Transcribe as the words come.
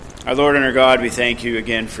Our Lord and our God, we thank you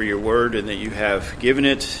again for your word and that you have given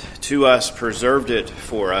it to us, preserved it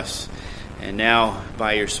for us, and now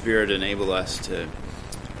by your Spirit enable us to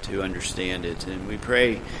understand it. And we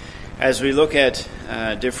pray as we look at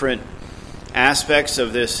different aspects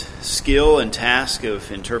of this skill and task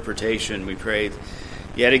of interpretation, we pray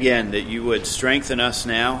yet again that you would strengthen us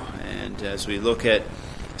now, and as we look at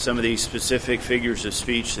some of these specific figures of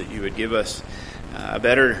speech, that you would give us a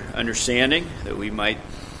better understanding, that we might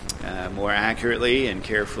more accurately and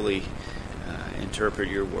carefully interpret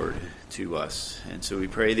your word to us. And so we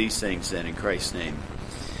pray these things then in Christ's name.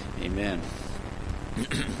 Amen.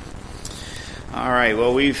 All right,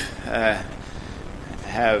 well, we've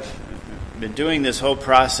have been doing this whole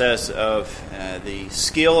process of the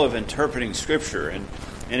skill of interpreting Scripture, and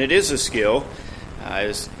it is a skill.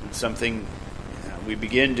 It's something we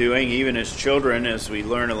begin doing even as children, as we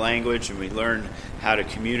learn a language and we learn how to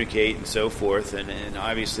communicate and so forth, and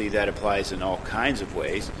obviously that applies in all kinds of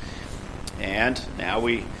ways. And now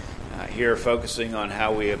we here are focusing on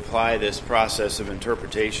how we apply this process of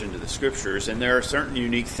interpretation to the Scriptures, and there are certain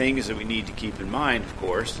unique things that we need to keep in mind, of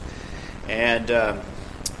course. And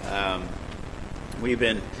we've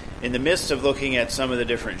been in the midst of looking at some of the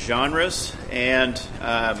different genres, and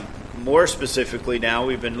more specifically now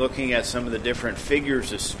we've been looking at some of the different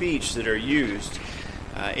figures of speech that are used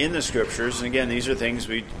in the Scriptures. And again, these are things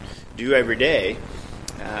we do every day,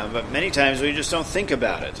 but many times we just don't think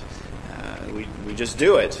about it. We just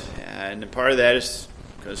do it, and part of that is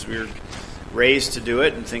because we're raised to do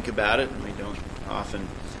it and think about it, and we don't often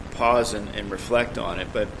pause and reflect on it.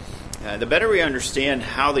 But the better we understand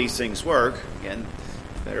how these things work, again,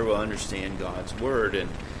 the better we'll understand God's Word and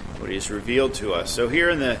what He has revealed to us. So here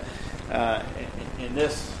in this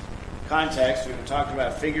context, we've been talking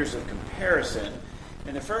about figures of comparison,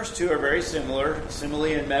 and the first two are very similar, simile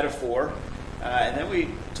and metaphor. And then we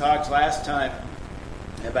talked last time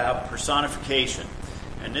about personification,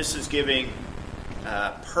 and this is giving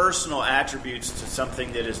personal attributes to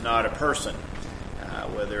something that is not a person,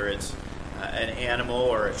 whether it's an animal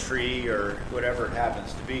or a tree or whatever it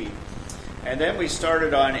happens to be. And then we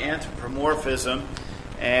started on anthropomorphism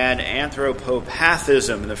and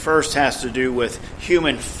anthropopathism. The first has to do with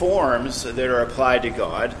human forms that are applied to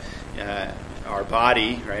God, our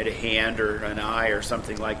body, right, a hand or an eye or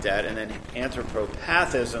something like that. And then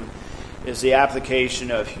anthropopathism is the application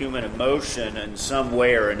of human emotion in some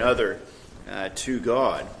way or another to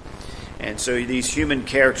God. And so these human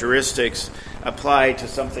characteristics apply to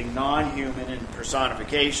something non-human in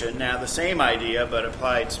personification. Now the same idea, but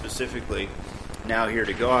applied specifically now here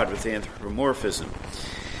to God with anthropomorphism.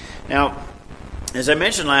 Now, as I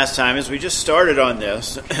mentioned last time, as we just started on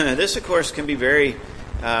this, this of course can be very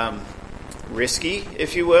risky,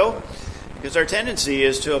 if you will, because our tendency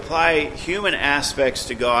is to apply human aspects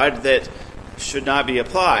to God that should not be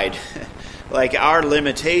applied. Like our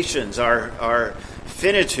limitations, our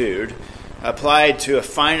finitude applied to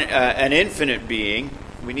an infinite being.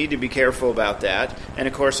 We need to be careful about that. And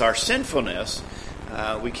of course our sinfulness,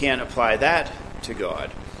 we can't apply that to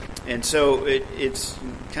God. And so it's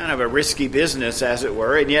kind of a risky business, as it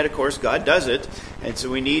were, and yet of course God does it. And so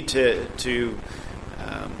we need to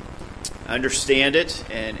understand it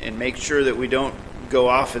and make sure that we don't go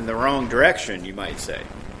off in the wrong direction, you might say.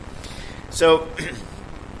 So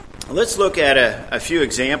let's look at a few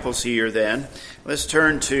examples here then. Let's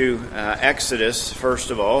turn to Exodus, first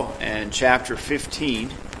of all, and chapter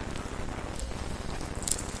 15.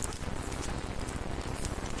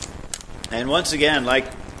 And once again, like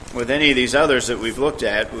with any of these others that we've looked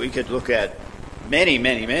at, we could look at many,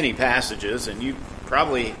 many, many passages, and you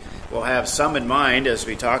probably will have some in mind as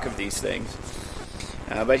we talk of these things.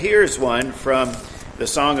 But here's one from the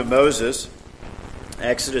Song of Moses,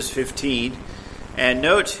 Exodus 15. And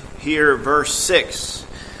note here verse 6.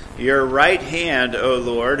 Your right hand, O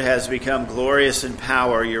Lord, has become glorious in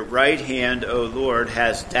power. Your right hand, O Lord,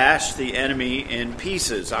 has dashed the enemy in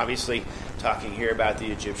pieces. Obviously talking here about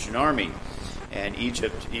the Egyptian army and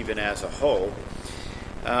Egypt even as a whole.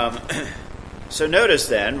 So notice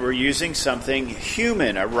then, we're using something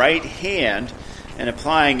human, a right hand, and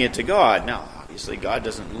applying it to God. Now, obviously, God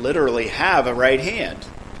doesn't literally have a right hand.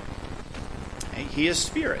 He is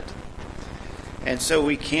spirit. And so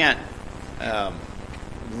we can't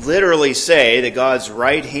literally say that God's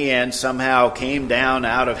right hand somehow came down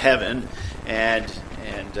out of heaven and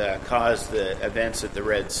caused the events at the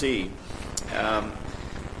Red Sea.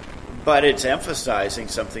 But it's emphasizing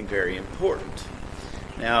something very important.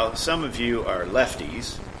 Now, some of you are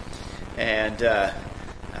lefties, and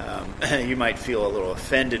you might feel a little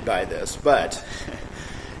offended by this, but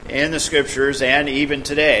in the Scriptures, and even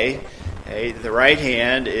today, Okay? The right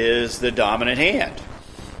hand is the dominant hand.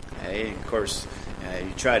 Okay? Of course,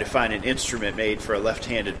 you try to find an instrument made for a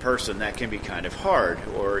left-handed person, that can be kind of hard,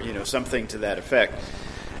 or something to that effect.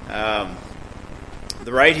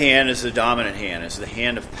 The right hand is the dominant hand. It's the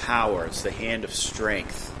hand of power. It's the hand of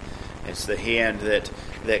strength. It's the hand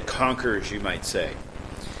that conquers, you might say.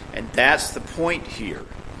 And that's the point here.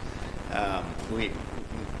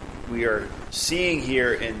 We are seeing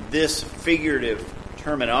here in this figurative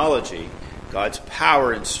terminology God's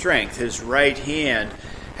power and strength. His right hand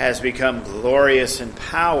has become glorious in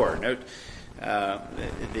power. Note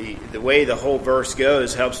the way the whole verse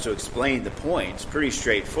goes helps to explain the point. It's pretty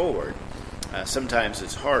straightforward. Sometimes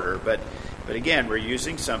it's harder, but again, we're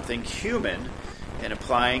using something human and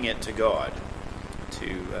applying it to God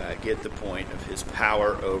to get the point of his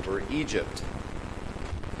power over Egypt.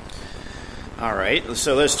 All right,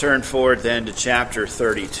 so let's turn forward then to chapter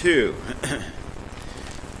 32.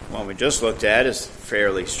 One we just looked at is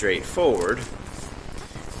fairly straightforward.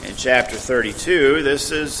 In chapter 32,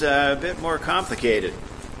 this is a bit more complicated.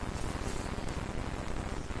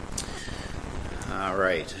 All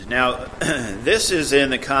right. Now, this is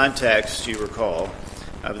in the context, you recall,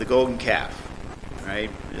 of the golden calf,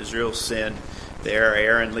 right? Israel's sin there,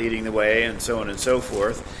 Aaron leading the way, and so on and so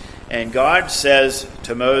forth. And God says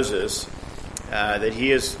to Moses that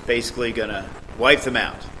he is basically going to wipe them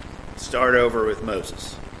out, start over with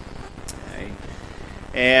Moses. Okay?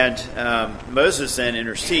 And Moses then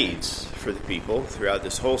intercedes for the people throughout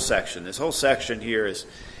this whole section. This whole section here is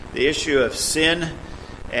the issue of sin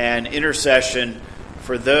and intercession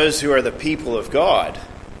for those who are the people of God,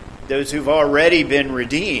 those who've already been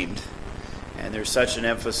redeemed. And there's such an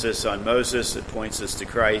emphasis on Moses that points us to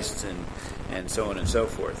Christ and so on and so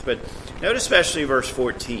forth. But note especially verse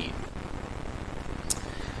 14.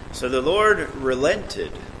 So the Lord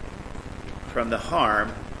relented from the harm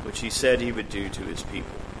which he said he would do to his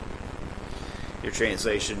people. Your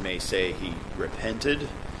translation may say he repented,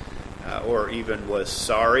 or even was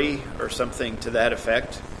sorry, or something to that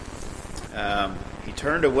effect. He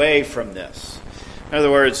turned away from this. In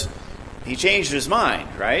other words, he changed his mind,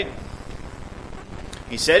 right?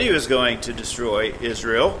 He said he was going to destroy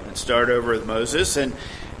Israel and start over with Moses, and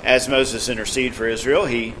as Moses interceded for Israel,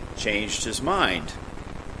 he changed his mind.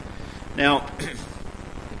 Now,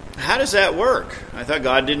 how does that work? I thought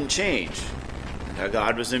God didn't change. I thought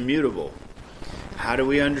God was immutable. How do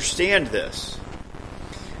we understand this?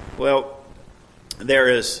 Well, there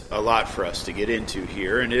is a lot for us to get into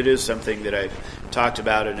here, and it is something that I've talked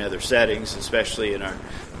about in other settings, especially in our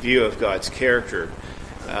view of God's character.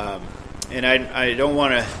 And I don't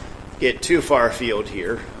want to get too far afield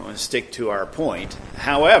here. I want to stick to our point.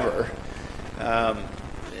 However,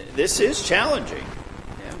 this is challenging.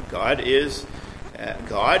 God is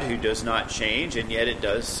God who does not change, and yet it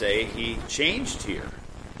does say he changed here.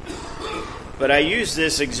 But I use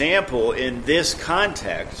this example in this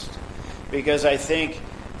context because I think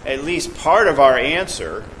at least part of our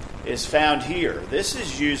answer is found here. This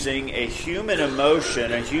is using a human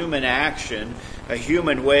emotion, a human action, a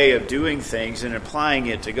human way of doing things and applying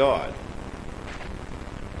it to God.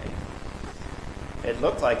 It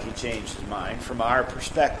looked like he changed his mind from our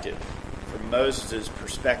perspective, from Moses'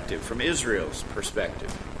 perspective, from Israel's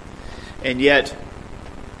perspective. And yet,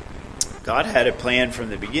 God had a plan from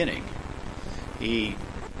the beginning. He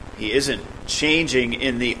isn't changing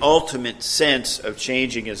in the ultimate sense of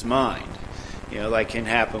changing his mind. Like can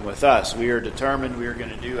happen with us. We are determined we are going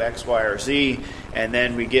to do X, Y, or Z, and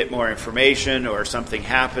then we get more information or something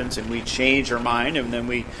happens and we change our mind and then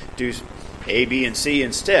we do A, B, and C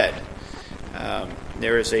instead.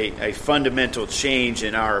 There is a fundamental change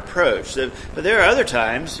in our approach. But there are other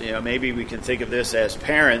times, maybe we can think of this as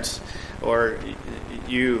parents, or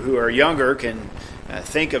you who are younger can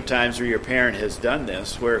think of times where your parent has done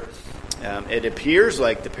this, where it appears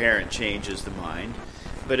like the parent changes the mind,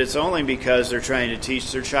 but it's only because they're trying to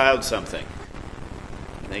teach their child something.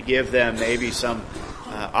 They give them maybe some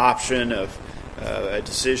option of a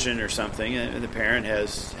decision or something, and the parent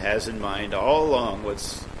has in mind all along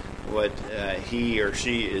what he or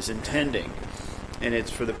she is intending, and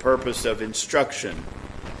it's for the purpose of instruction.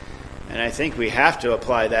 And I think we have to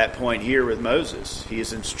apply that point here with Moses. He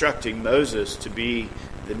is instructing Moses to be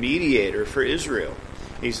the mediator for Israel.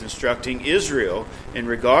 He's instructing Israel in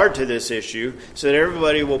regard to this issue so that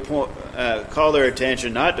everybody will call their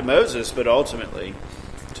attention not to Moses, but ultimately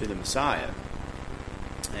to the Messiah.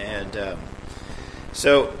 And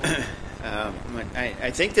so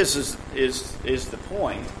I think this is the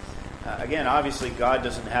point. Again, obviously, God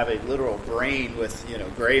doesn't have a literal brain with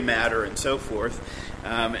gray matter and so forth,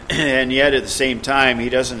 and yet at the same time, He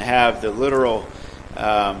doesn't have the literal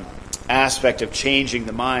aspect of changing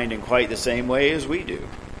the mind in quite the same way as we do.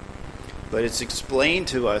 But it's explained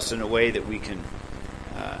to us in a way that we can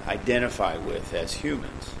identify with as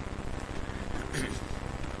humans.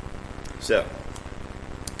 So,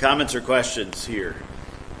 comments or questions here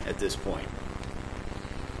at this point?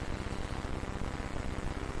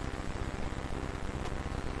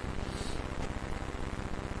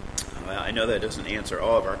 Well, I know that doesn't answer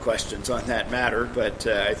all of our questions on that matter, but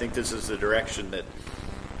I think this is the direction that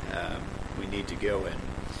we need to go in.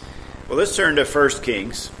 Well, let's turn to 1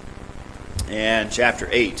 Kings and chapter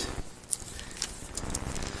 8.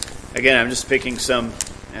 Again, I'm just picking some,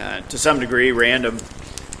 to some degree, random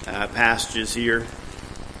passages here.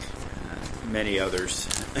 Many others.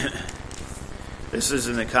 This is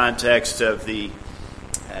in the context of the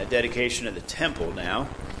dedication of the temple now,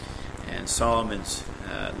 and Solomon's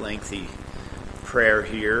lengthy prayer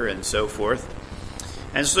here and so forth.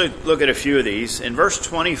 And so look at a few of these. In verse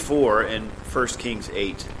 24 in 1 Kings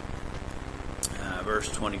 8, verse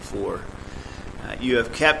 24, you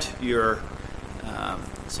have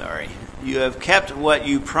kept what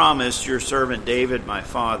you promised your servant David, my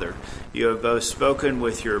father. You have both spoken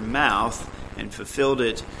with your mouth and fulfilled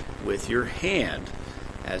it with your hand,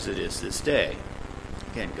 as it is this day.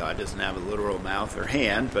 Again, God doesn't have a literal mouth or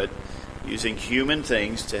hand, but using human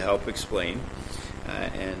things to help explain,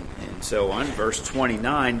 and so on. Verse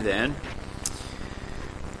 29 then,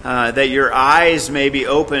 that your eyes may be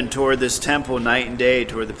open toward this temple night and day,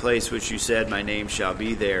 toward the place which you said my name shall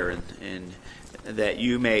be there, and that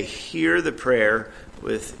you may hear the prayer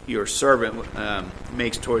with your servant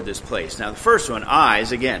makes toward this place. Now the first one,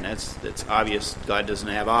 eyes, again, that's obvious. God doesn't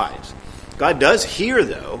have eyes. God does hear,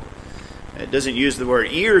 though. It doesn't use the word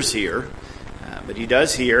ears here, but he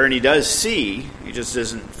does hear and he does see. He just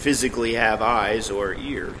doesn't physically have eyes or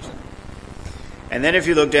ears. And then if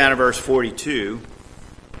you look down at verse 42,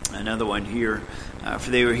 another one here, for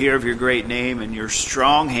they will hear of your great name and your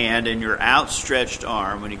strong hand and your outstretched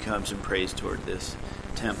arm when he comes and prays toward this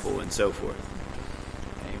temple and so forth.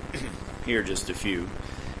 Okay. Here are just a few.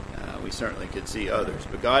 We certainly could see others.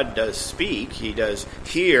 But God does speak. He does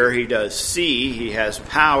hear. He does see. He has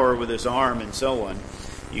power with his arm and so on,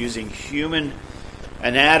 using human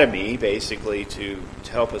anatomy, basically, to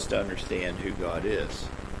help us to understand who God is.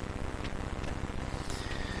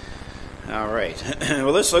 All right.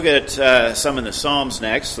 Well, let's look at some of the Psalms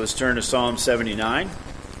next. Let's turn to Psalm 79.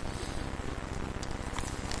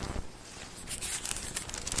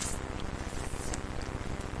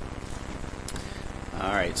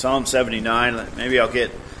 All right, Psalm 79. Maybe I'll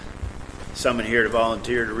get someone here to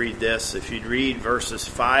volunteer to read this. If you'd read verses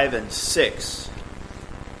 5 and 6.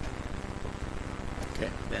 Okay,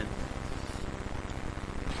 Ben.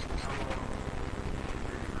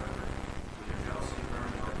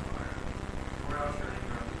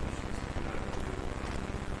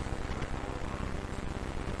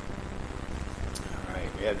 All right,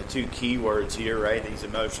 we have the two key words here, right? These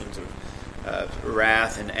emotions of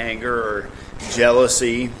wrath and anger, or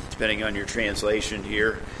jealousy, depending on your translation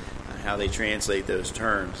here, how they translate those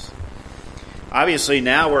terms. Obviously,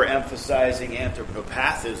 now we're emphasizing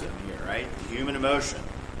anthropopathism here, right? The human emotion.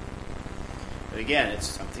 But again, it's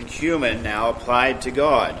something human now applied to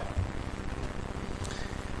God.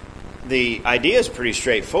 The idea is pretty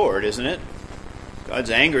straightforward, isn't it? God's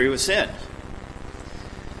angry with sin.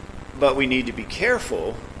 But we need to be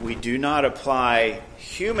careful. We do not apply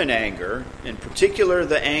human anger, in particular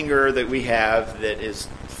the anger that we have that is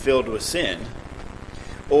filled with sin,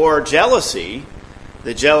 or jealousy,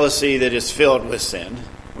 the jealousy that is filled with sin.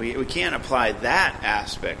 We can't apply that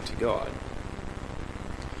aspect to God.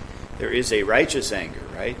 There is a righteous anger,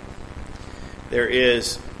 right? There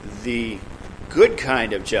is the good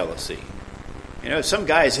kind of jealousy. You know, if some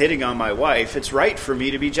guy is hitting on my wife, it's right for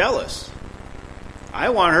me to be jealous. I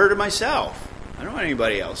want her to myself. I don't want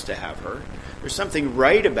anybody else to have her. There's something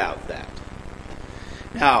right about that.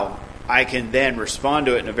 Now, I can then respond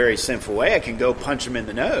to it in a very sinful way. I can go punch him in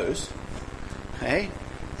the nose. Okay?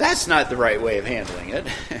 That's not the right way of handling it.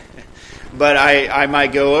 But I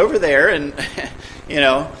might go over there and,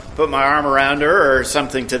 put my arm around her or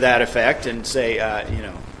something to that effect and say,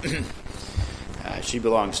 she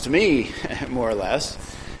belongs to me, more or less.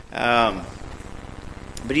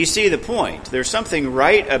 But you see the point. There's something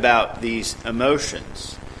right about these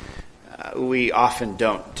emotions. We often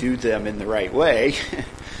don't do them in the right way.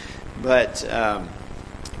 But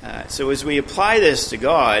so as we apply this to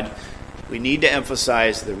God, we need to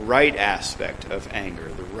emphasize the right aspect of anger,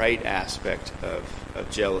 the right aspect of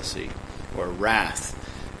jealousy or wrath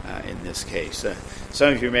in this case.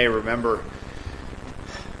 Some of you may remember,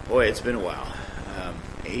 boy, it's been a while,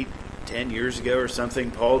 8, 10 years ago or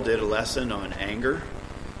something, Paul did a lesson on anger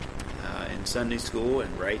in Sunday school,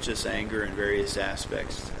 and righteous anger and various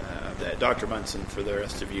aspects of that. Dr. Munson, for the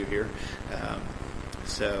rest of you here.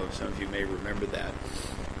 So some of you may remember that.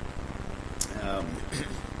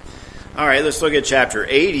 All right, let's look at chapter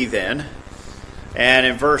 80 then. And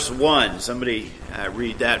in verse 1, somebody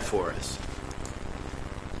read that for us.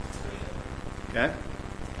 Okay?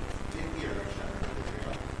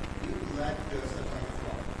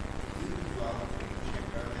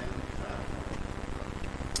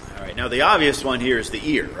 All right, now the obvious one here is the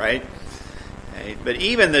ear, right? Okay, but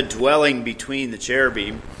even the dwelling between the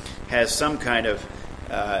cherubim has some kind of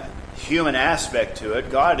human aspect to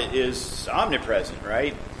it. God is omnipresent,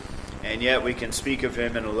 right? And yet we can speak of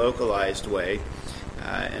him in a localized way.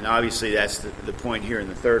 And obviously that's the point here in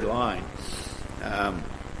the third line.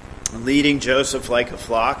 Leading Joseph like a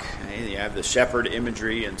flock. You have the shepherd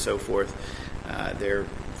imagery and so forth. They're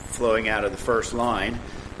flowing out of the first line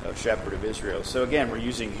of Shepherd of Israel. So again, we're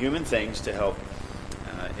using human things to help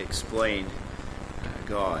explain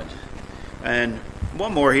God. And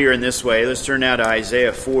one more here in this way. Let's turn now to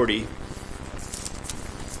Isaiah 40.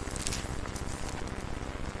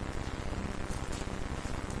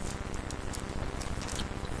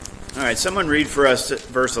 All right, someone read for us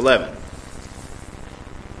verse 11.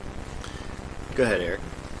 Go ahead, Eric.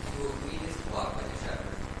 He will lead his flock like a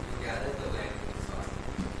shepherd. He will gather the lamb with his arm,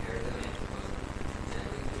 carry them in his bosom,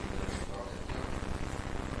 gently lead them across the field.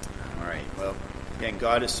 All right, well, again,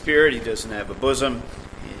 God is spirit. He doesn't have a bosom.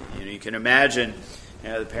 You can imagine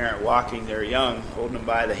the parent walking their young, holding them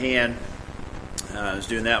by the hand. I was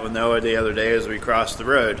doing that with Noah the other day as we crossed the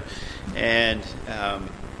road. And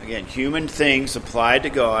again, human things applied to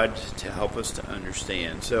God to help us to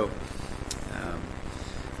understand. So,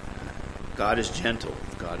 God is gentle.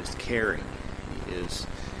 God is caring. He is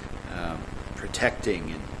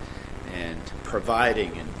protecting and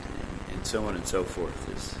providing and so on and so forth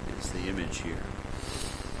is the image here.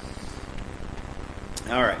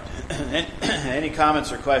 All right. Any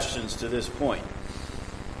comments or questions to this point?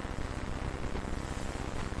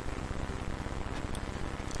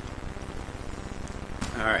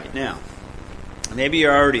 All right. Now, maybe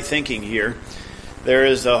you're already thinking here, there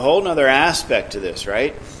is a whole other aspect to this,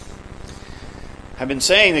 right? I've been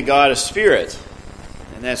saying that God is spirit,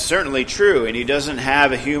 and that's certainly true, and he doesn't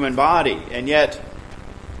have a human body, and yet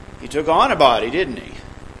he took on a body, didn't he?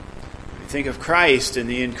 We think of Christ in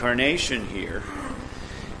the incarnation here,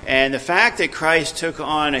 and the fact that Christ took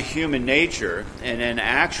on a human nature and an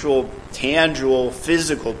actual, tangible,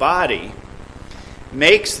 physical body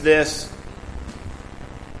makes this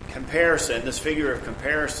comparison, this figure of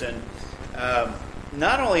comparison,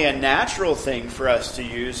 not only a natural thing for us to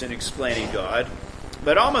use in explaining God,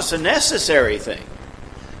 but almost a necessary thing.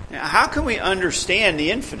 Now, how can we understand the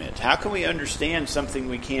infinite? How can we understand something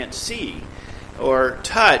we can't see or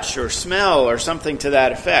touch or smell or something to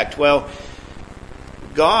that effect? Well,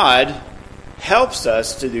 God helps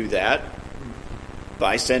us to do that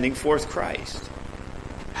by sending forth Christ.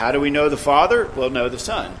 How do we know the Father? Well, know the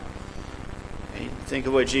Son. Think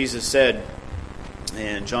of what Jesus said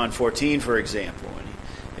in John 14, for example.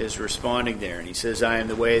 Is responding there, and he says, "I am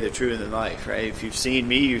the way, the truth, and the life." Right? If you've seen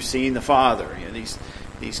me, you've seen the Father.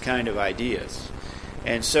 These kind of ideas.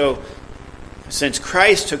 And so, since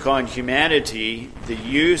Christ took on humanity, the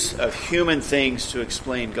use of human things to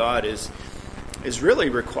explain God is really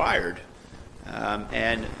required,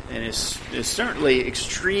 and is certainly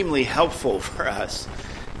extremely helpful for us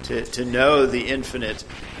to know the infinite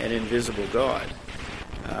and invisible God.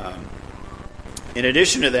 In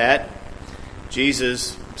addition to that,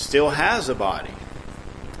 Jesus still has a body.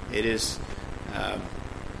 It is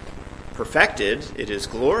perfected, it is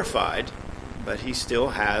glorified, but he still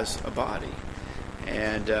has a body.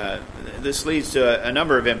 And this leads to a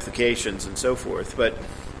number of implications and so forth, but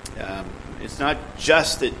it's not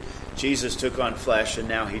just that Jesus took on flesh and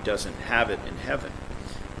now he doesn't have it in heaven.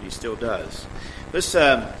 He still does. Let's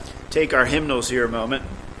take our hymnals here a moment.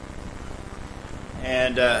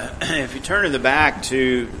 And if you turn to the back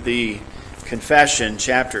to the Confession,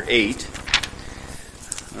 chapter 8.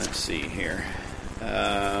 Let's see here.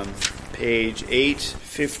 Page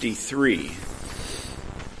 853.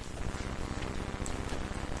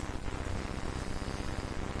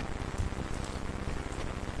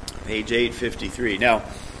 Page 853. Now,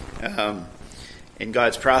 in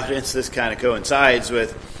God's providence, this kind of coincides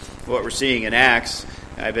with what we're seeing in Acts.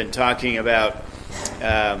 I've been talking about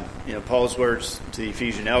Paul's words to the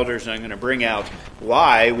Ephesian elders, and I'm going to bring out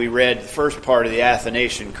why we read the first part of the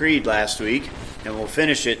Athanasian Creed last week, and we'll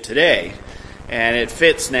finish it today. And it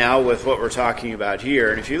fits now with what we're talking about here.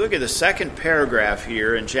 And if you look at the second paragraph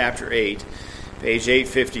here in chapter 8, page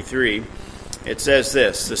 853, it says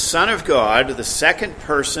this: the Son of God, the second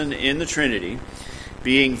person in the Trinity,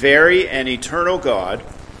 being very and eternal God,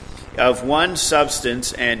 of one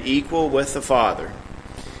substance and equal with the Father,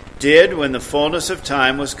 did, when the fullness of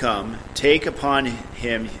time was come, take upon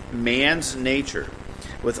him man's nature,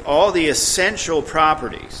 with all the essential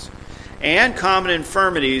properties and common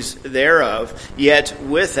infirmities thereof, yet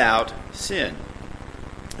without sin.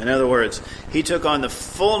 In other words, he took on the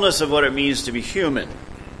fullness of what it means to be human.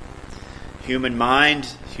 Human mind,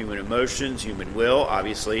 human emotions, human will,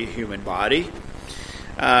 obviously human body,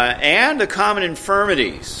 and the common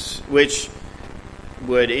infirmities, which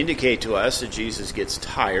would indicate to us that Jesus gets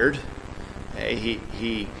tired.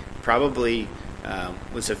 He probably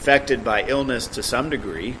was affected by illness to some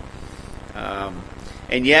degree.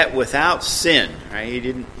 And yet, without sin, right? He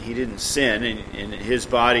didn't sin, and his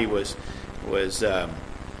body was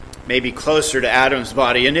maybe closer to Adam's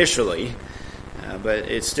body initially, but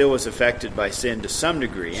it still was affected by sin to some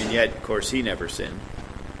degree. And yet, of course, he never sinned.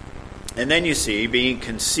 And then you see, being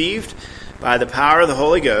conceived by the power of the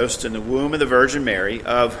Holy Ghost in the womb of the Virgin Mary,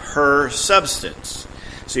 of her substance.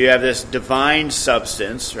 So you have this divine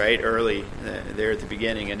substance, right? Early there at the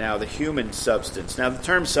beginning, and now the human substance. Now, the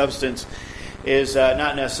term substance is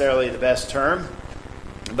not necessarily the best term,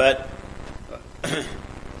 but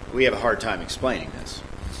we have a hard time explaining this.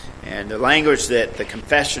 And the language that the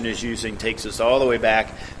confession is using takes us all the way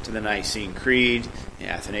back to the Nicene Creed, the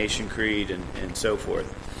Athanasian Creed, and so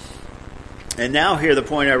forth. And now here the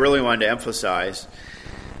point I really wanted to emphasize: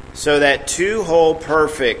 so that two whole,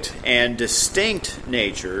 perfect, and distinct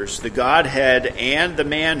natures, the Godhead and the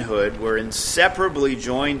manhood, were inseparably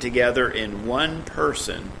joined together in one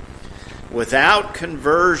person, without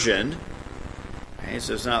conversion. Okay,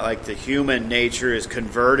 so it's not like the human nature is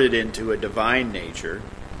converted into a divine nature.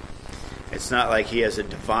 It's not like he has a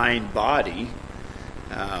divine body.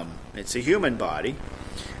 It's a human body.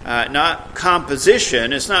 Not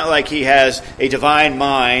composition. It's not like he has a divine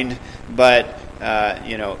mind, but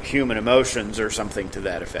human emotions or something to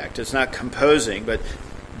that effect. It's not composing, but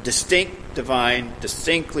distinct divine,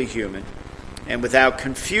 distinctly human, and without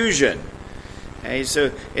confusion. Okay, so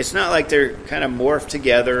it's not like they're kind of morphed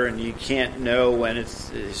together and you can't know when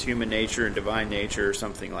it's human nature and divine nature or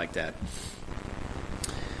something like that.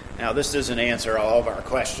 Now, this doesn't answer all of our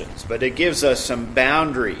questions, but it gives us some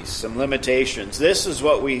boundaries, some limitations. This is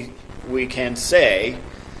what we can say,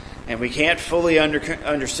 and we can't fully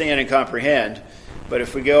understand and comprehend, but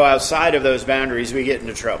if we go outside of those boundaries, we get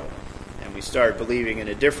into trouble, and we start believing in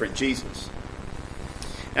a different Jesus.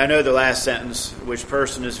 Now, know the last sentence: which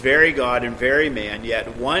person is very God and very man,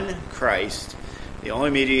 yet one Christ, the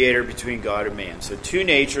only mediator between God and man. So two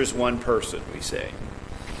natures, one person, we say.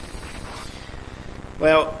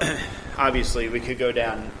 Well, obviously, we could go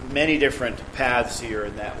down many different paths here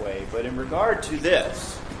in that way. But in regard to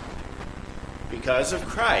this, because of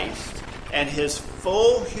Christ and his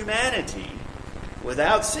full humanity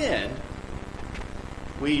without sin,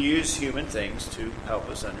 we use human things to help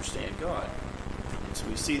us understand God. And so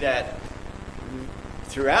we see that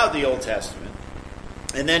throughout the Old Testament.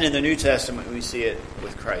 And then in the New Testament, we see it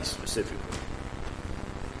with Christ specifically.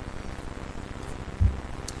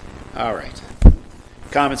 All right.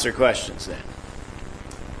 Comments or questions then?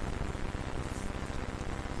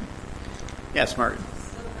 Yes, Martin.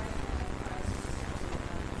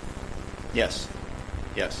 Yes.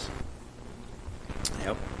 Yes.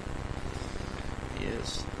 Yep. He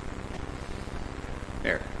is.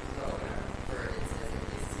 There.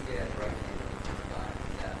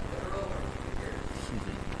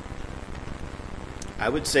 I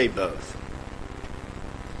would say both.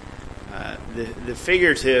 The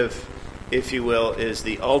figurative, if you will, is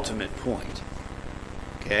the ultimate point.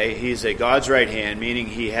 Okay, he's at God's right hand, meaning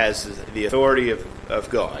he has the authority of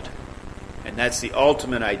God. And that's the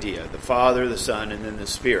ultimate idea. The Father, the Son, and then the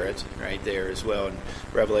Spirit, right there as well in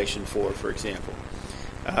Revelation 4, for example.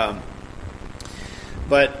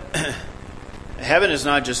 But heaven is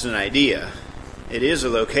not just an idea. It is a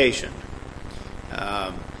location.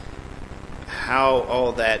 How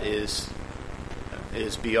all that is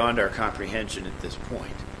beyond our comprehension at this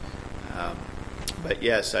point. But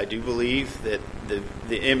yes, I do believe that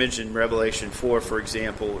the image in Revelation 4, for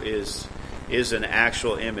example, is an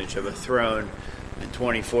actual image of a throne and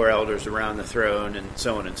 24 elders around the throne and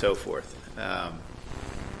so on and so forth. And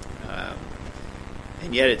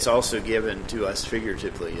yet it's also given to us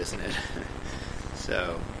figuratively, isn't it?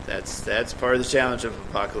 So that's part of the challenge of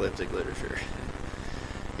apocalyptic literature.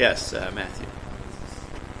 Yes, Matthew.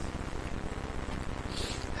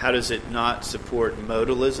 how does it not support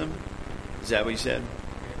modalism? Is that what you said?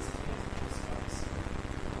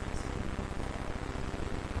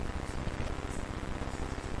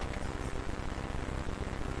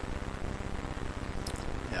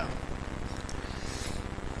 Yeah.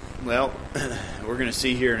 Well, we're going to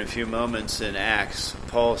see here in a few moments in Acts,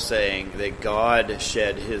 Paul saying that God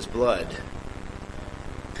shed his blood.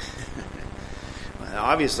 Well,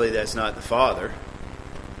 obviously, that's not the Father.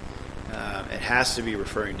 It has to be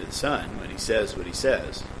referring to the Son when he says what he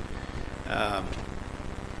says.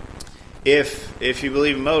 If you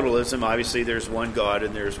believe in modalism, obviously there's one God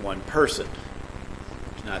and there's one person.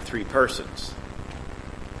 There's not three persons.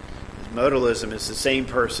 Modalism is the same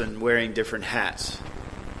person wearing different hats.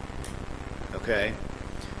 Okay?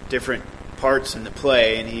 Different parts in the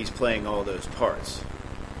play, and he's playing all those parts.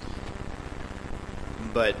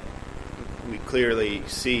 But we clearly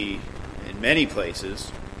see in many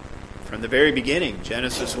places, from the very beginning,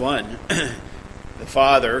 Genesis 1, the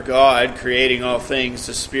Father, God, creating all things,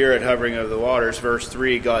 the Spirit hovering over the waters. Verse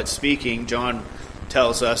 3, God speaking. John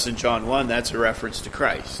tells us in John 1, that's a reference to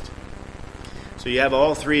Christ. So you have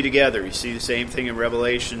all three together. You see the same thing in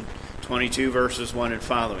Revelation 22, verses 1 and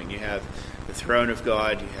following. You have the throne of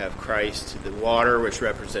God, you have Christ, the water, which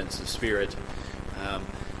represents the Spirit.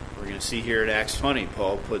 We're going to see here in Acts 20,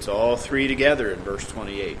 Paul puts all three together in verse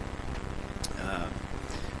 28.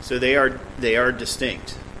 So they are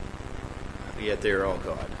distinct, yet they are all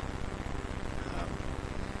God.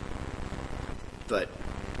 But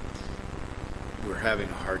we're having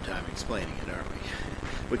a hard time explaining it, aren't we?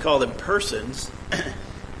 We call them persons,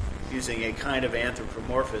 using a kind of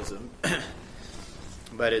anthropomorphism,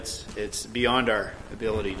 but it's beyond our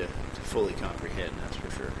ability to fully comprehend, that's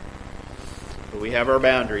for sure. But we have our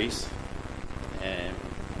boundaries, and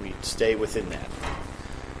we stay within that.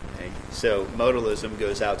 Okay? So modalism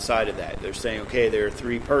goes outside of that. They're saying, okay, there are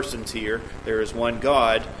three persons here. There is one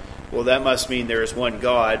God. Well, that must mean there is one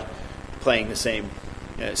God playing the same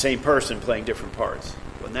person playing different parts.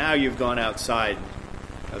 Well, now you've gone outside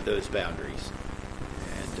of those boundaries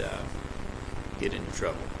and get into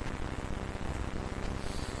trouble.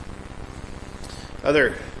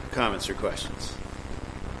 Other comments or questions?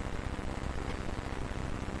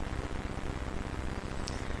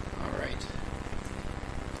 All right.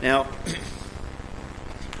 Now,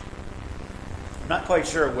 I'm not quite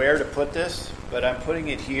sure where to put this, but I'm putting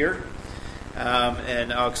it here,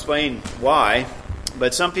 and I'll explain why.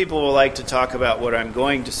 But some people will like to talk about what I'm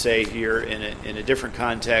going to say here in a different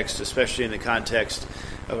context, especially in the context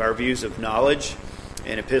of our views of knowledge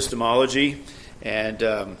and epistemology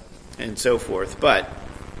and so forth. But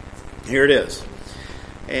here it is.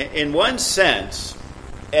 In one sense,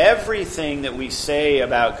 everything that we say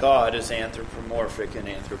about God is anthropomorphic and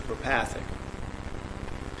anthropopathic.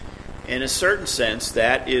 In a certain sense,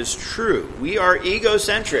 that is true. We are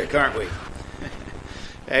egocentric, aren't we?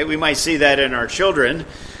 Okay, we might see that in our children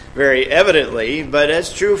very evidently, but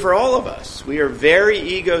it's true for all of us. We are very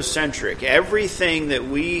egocentric. Everything that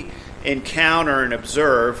we encounter and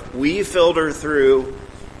observe, we filter through,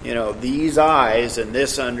 these eyes and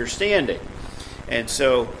this understanding. And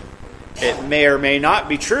so it may or may not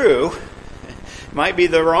be true. It might be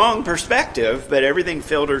the wrong perspective, but everything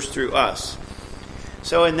filters through us.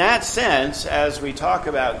 So in that sense, as we talk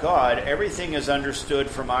about God, everything is understood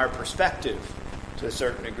from our perspective to a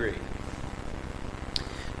certain degree.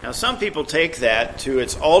 Now, some people take that to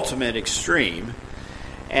its ultimate extreme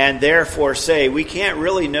and therefore say we can't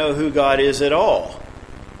really know who God is at all.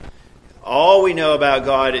 All we know about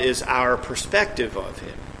God is our perspective of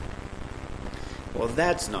Him. Well,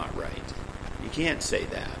 that's not right. You can't say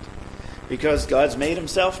that. Because God's made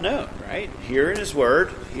Himself known, right? Here in His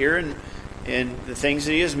Word, here in the things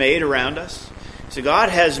that He has made around us. So God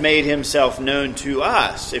has made Himself known to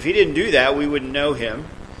us. If He didn't do that, we wouldn't know Him.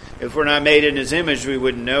 If we're not made in His image, we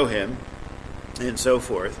wouldn't know Him, and so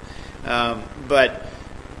forth. But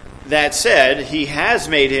that said, He has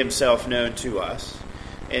made Himself known to us.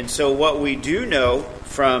 And so what we do know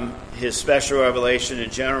from His special revelation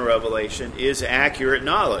and general revelation is accurate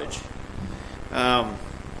knowledge. And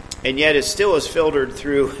yet it still is filtered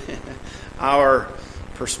through our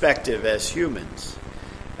perspective as humans.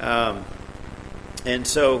 And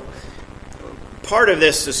so part of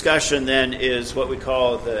this discussion then is what we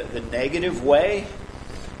call the negative way.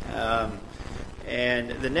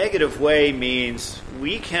 And the negative way means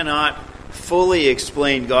we cannot fully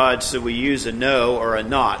explain God, so we use a no or a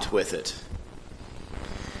not with it.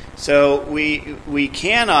 So we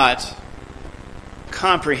cannot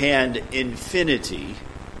comprehend infinity,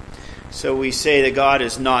 so we say that God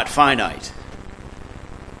is not finite.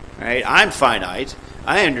 Right? I'm finite.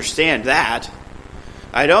 I understand that.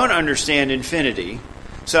 I don't understand infinity,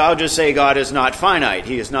 so I'll just say God is not finite.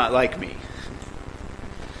 He is not like me.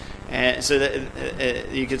 And so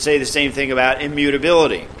you could say the same thing about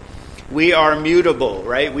immutability. We are mutable,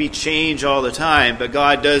 right? We change all the time, but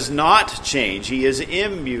God does not change. He is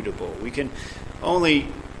immutable. We can only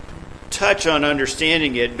touch on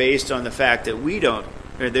understanding it based on the fact that we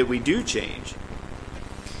do change.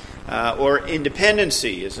 Or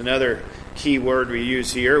independency is another key word we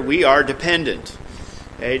use here. We are dependent.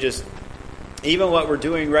 Okay, just even what we're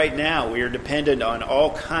doing right now, we are dependent on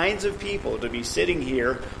all kinds of people to be sitting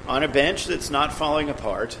here on a bench that's not falling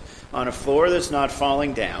apart, on a floor that's not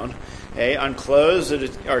falling down, okay, on clothes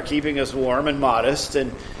that are keeping us warm and modest,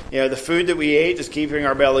 and the food that we ate is keeping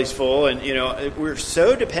our bellies full, and we're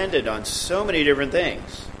so dependent on so many different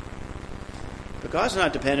things. But God's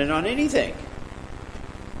not dependent on anything.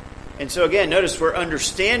 And so again, notice we're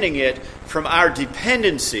understanding it from our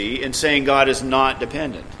dependency and saying God is not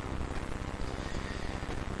dependent.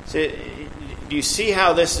 So, do you see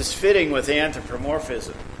how this is fitting with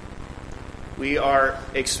anthropomorphism? We are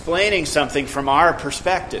explaining something from our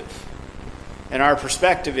perspective. And our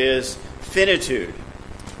perspective is finitude,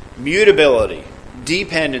 mutability,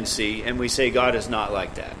 dependency, and we say God is not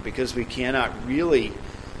like that because we cannot really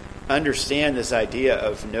understand this idea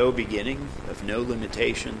of no beginning, of no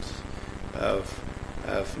limitations,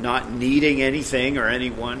 of not needing anything or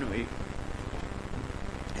anyone.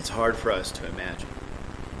 It's hard for us to imagine.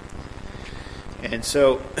 And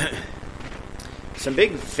so, some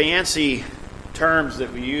big fancy terms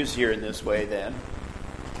that we use here in this way, then,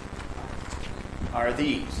 are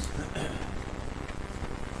these.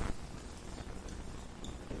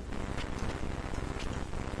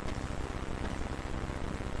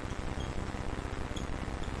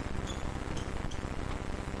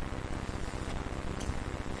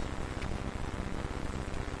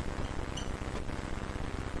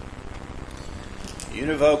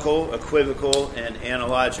 Univocal, equivocal, and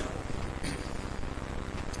analogical.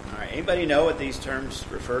 All right, anybody know what these terms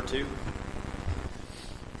refer to?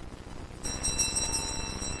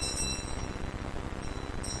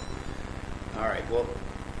 All right, well,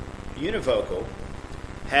 univocal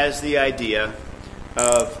has the idea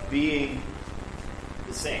of being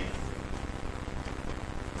the same.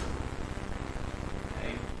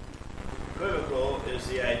 Okay. Equivocal is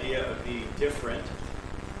the idea of being different.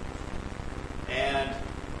 And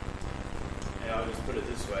I'll just put it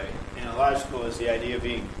this way. Analogical is the idea of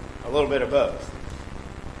being a little bit of both.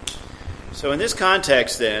 So in this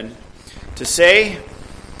context, then, to say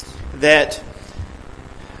that,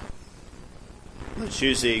 let's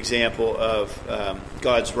use the example of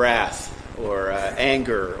God's wrath or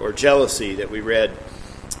anger or jealousy that we read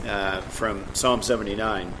from Psalm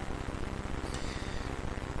 79.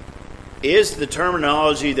 Is the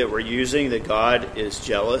terminology that we're using that God is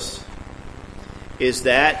jealous? Is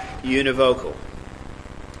that univocal?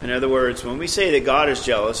 In other words, when we say that God is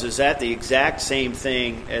jealous, is that the exact same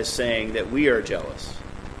thing as saying that we are jealous?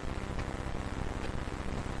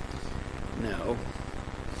 No.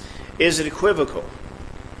 Is it equivocal?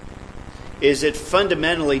 Is it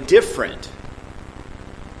fundamentally different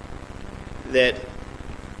that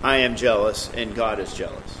I am jealous and God is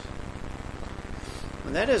jealous?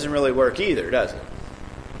 And that doesn't really work either, does it?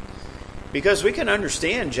 Because we can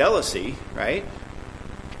understand jealousy, right?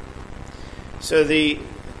 So the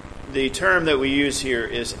term that we use here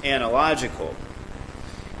is analogical.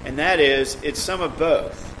 And that is, it's some of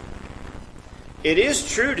both. It is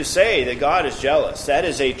true to say that God is jealous. That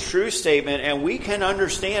is a true statement, and we can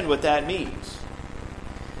understand what that means.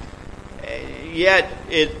 Yet,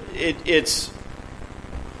 it's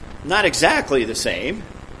not exactly the same,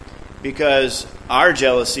 because our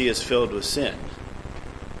jealousy is filled with sin.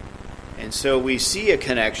 And so we see a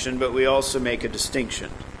connection, but we also make a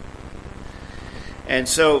distinction. And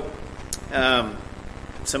so,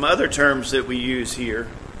 some other terms that we use here,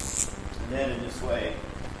 and then in this way,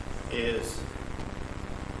 is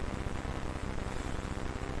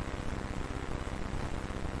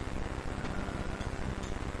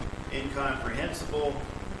incomprehensible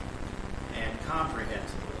and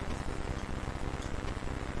comprehensible.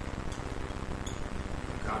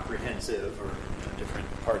 Comprehensive, or different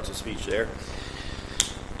parts of speech there.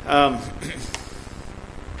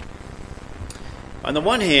 On the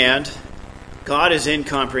one hand, God is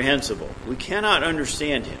incomprehensible. We cannot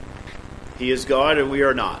understand Him. He is God and we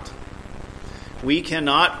are not. We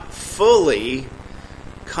cannot fully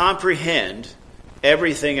comprehend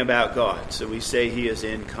everything about God. So we say He is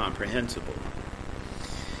incomprehensible.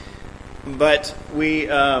 But we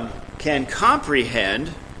can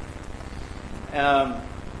comprehend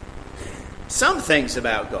some things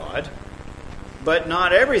about God. but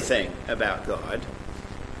not everything about God.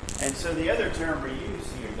 And so the other term we use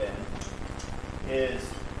here then is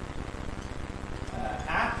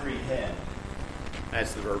apprehend.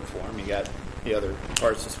 That's the verb form. You got the other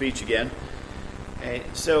parts of speech again. Okay,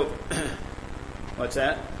 so, what's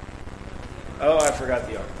that? Oh, I forgot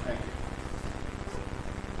the R. Thank you.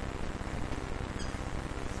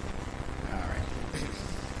 All right.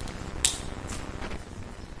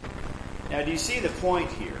 Now, do you see the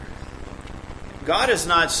point here? God is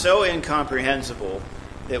not so incomprehensible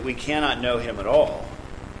that we cannot know him at all.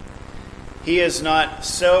 He is not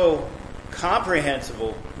so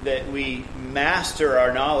comprehensible that we master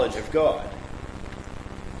our knowledge of God.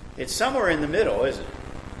 It's somewhere in the middle, isn't it?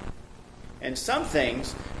 And some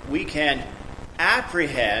things we can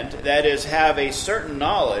apprehend, that is, have a certain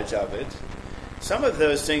knowledge of it. Some of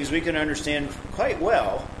those things we can understand quite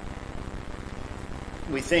well.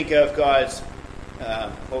 We think of God's,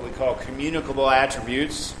 what we call communicable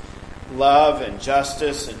attributes, love and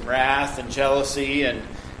justice and wrath and jealousy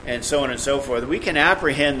and so on and so forth. We can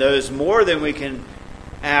apprehend those more than we can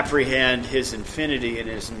apprehend his infinity and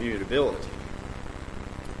his immutability.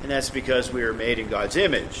 And that's because we are made in God's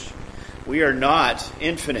image. We are not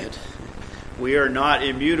infinite. We are not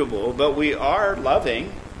immutable, but we are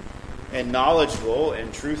loving and knowledgeable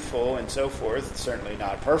and truthful and so forth. Certainly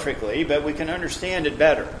not perfectly, but we can understand it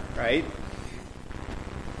better, right?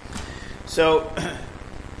 So,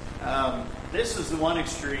 this is the one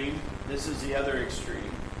extreme, this is the other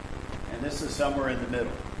extreme, and this is somewhere in the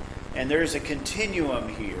middle. And there's a continuum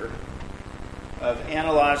here of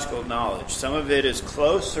analogical knowledge. Some of it is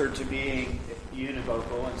closer to being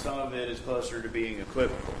univocal, and some of it is closer to being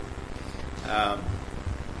equivocal.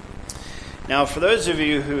 Now, for those of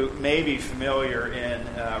you who may be familiar in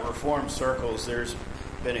Reformed circles, there's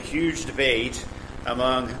been a huge debate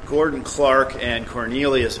among Gordon Clark and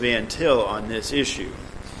Cornelius Van Til on this issue.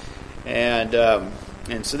 And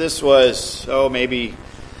so this was, maybe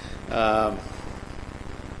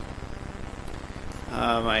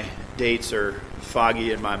my dates are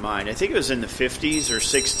foggy in my mind. I think it was in the 50s or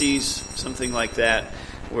 60s, something like that,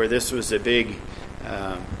 where this was a big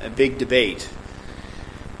debate.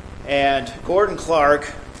 And Gordon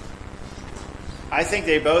Clark, I think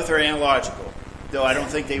they both are analogical, though I don't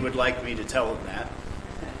think they would like me to tell them that.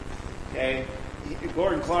 Okay,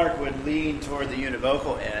 Gordon Clark would lean toward the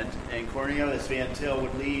univocal end, and Cornelius Van Til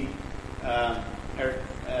would lean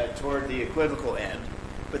toward the equivocal end.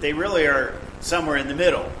 But they really are somewhere in the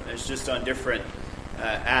middle. It's just on different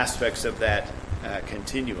aspects of that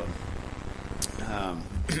continuum.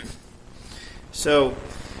 So,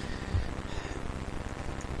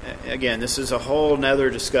 again, this is a whole nother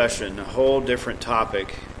discussion, a whole different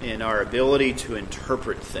topic in our ability to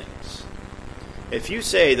interpret things. If you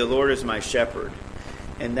say, the Lord is my shepherd,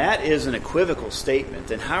 and that is an equivocal statement,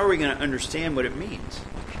 then how are we going to understand what it means?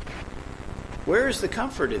 Where is the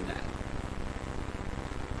comfort in that?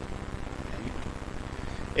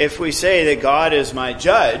 If we say that God is my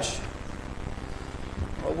judge,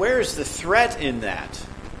 well, where is the threat in that?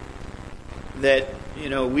 That,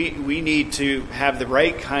 we need to have the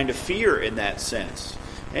right kind of fear in that sense.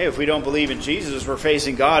 Hey, if we don't believe in Jesus, we're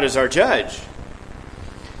facing God as our judge.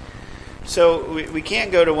 So we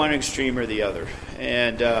can't go to one extreme or the other.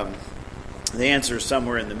 And the answer is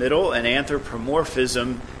somewhere in the middle, and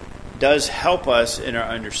anthropomorphism does help us in our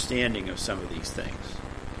understanding of some of these things.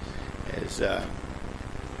 As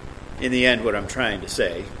in the end, what I'm trying to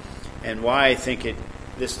say, and why I think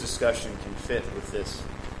this discussion can fit with this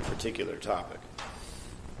particular topic.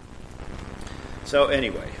 So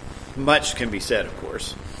anyway, much can be said, of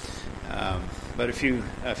course, but a few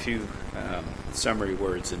summary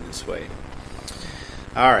words in this way.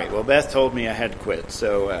 All right. Well, Beth told me I had to quit,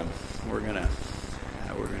 so we're gonna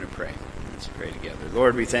pray. Let's pray together.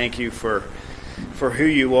 Lord, we thank you for who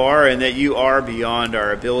you are, and that you are beyond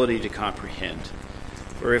our ability to comprehend.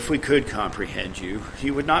 For if we could comprehend you,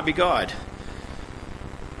 you would not be God.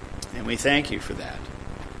 And we thank you for that.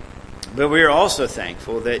 But we are also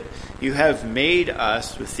thankful that you have made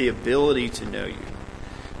us with the ability to know you,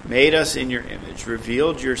 made us in your image,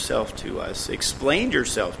 revealed yourself to us, explained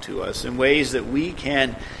yourself to us in ways that we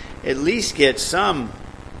can at least get some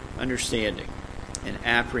understanding and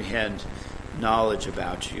apprehend knowledge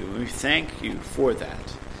about you. And we thank you for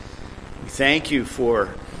that. We thank you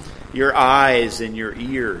for your eyes and your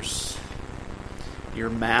ears, your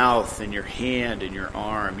mouth and your hand and your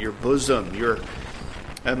arm, your bosom, your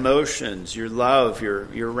emotions, your love,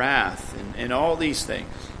 your wrath, and all these things.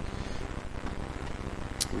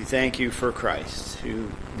 We thank you for Christ, who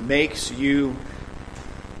makes you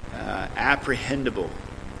apprehendable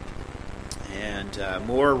and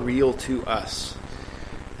more real to us,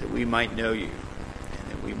 that we might know you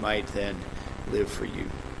and that we might then live for you.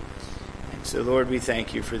 And so, Lord, we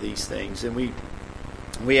thank you for these things, and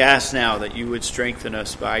we ask now that you would strengthen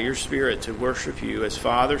us by your Spirit to worship you as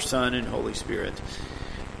Father, Son, and Holy Spirit,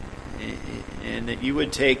 and that you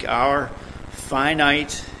would take our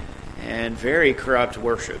finite and very corrupt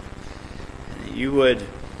worship, and that you would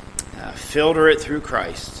filter it through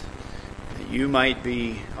Christ, that you might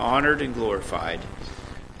be honored and glorified,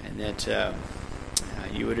 and that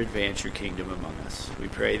you would advance your kingdom among us. We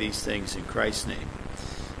pray these things in Christ's name.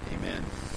 Amen.